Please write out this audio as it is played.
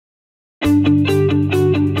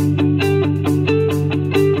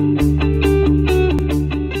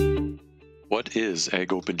What is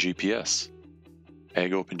AgOpenGPS?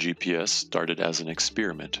 AgOpenGPS started as an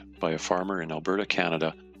experiment by a farmer in Alberta,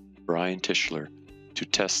 Canada, Brian Tischler, to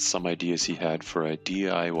test some ideas he had for a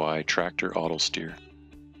DIY tractor Autosteer.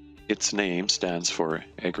 Its name stands for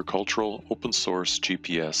Agricultural Open Source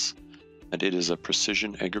GPS, and it is a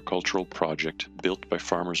precision agricultural project built by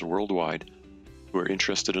farmers worldwide who are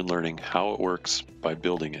interested in learning how it works by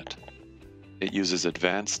building it. It uses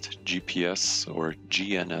advanced GPS or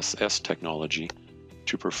GNSS technology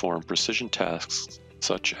to perform precision tasks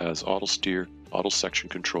such as autosteer, auto section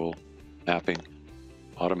control, mapping,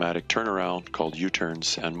 automatic turnaround called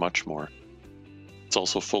U-turns, and much more. It's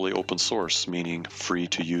also fully open source, meaning free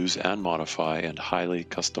to use and modify and highly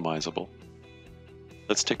customizable.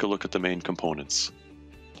 Let's take a look at the main components.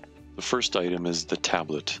 The first item is the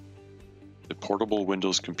tablet. The portable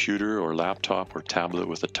Windows computer or laptop or tablet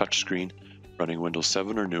with a touchscreen running Windows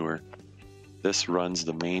 7 or newer. This runs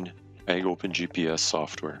the main AgOpenGPS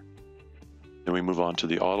software. Then we move on to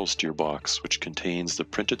the Autosteer box, which contains the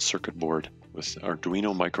printed circuit board with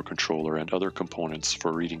Arduino microcontroller and other components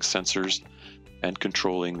for reading sensors and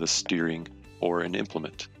controlling the steering or an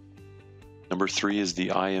implement. Number 3 is the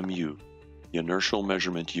IMU. The inertial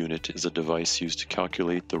measurement unit is a device used to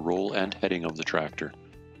calculate the roll and heading of the tractor.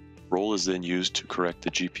 Roll is then used to correct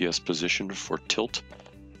the GPS position for tilt,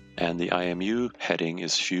 and the IMU heading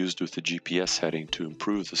is fused with the GPS heading to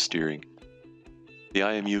improve the steering. The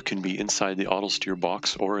IMU can be inside the Autosteer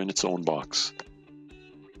box or in its own box.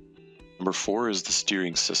 Number 4 is the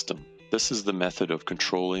steering system. This is the method of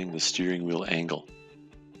controlling the steering wheel angle.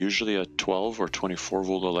 Usually a 12 or 24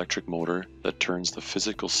 volt electric motor that turns the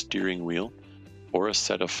physical steering wheel, or a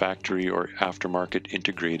set of factory or aftermarket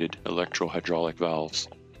integrated electro-hydraulic valves.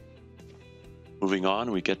 Moving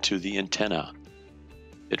on, we get to the antenna.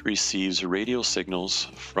 It receives radio signals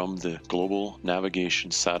from the global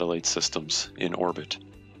navigation satellite systems in orbit,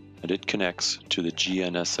 and it connects to the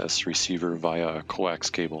GNSS receiver via a coax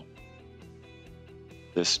cable.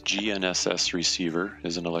 This GNSS receiver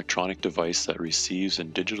is an electronic device that receives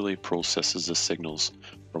and digitally processes the signals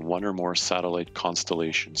from one or more satellite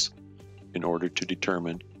constellations in order to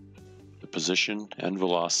determine the position and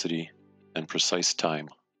velocity and precise time.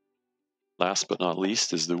 Last but not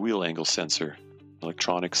least is the wheel angle sensor,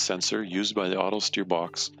 electronic sensor used by the Autosteer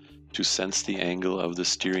box to sense the angle of the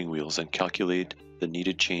steering wheels and calculate the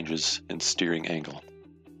needed changes in steering angle.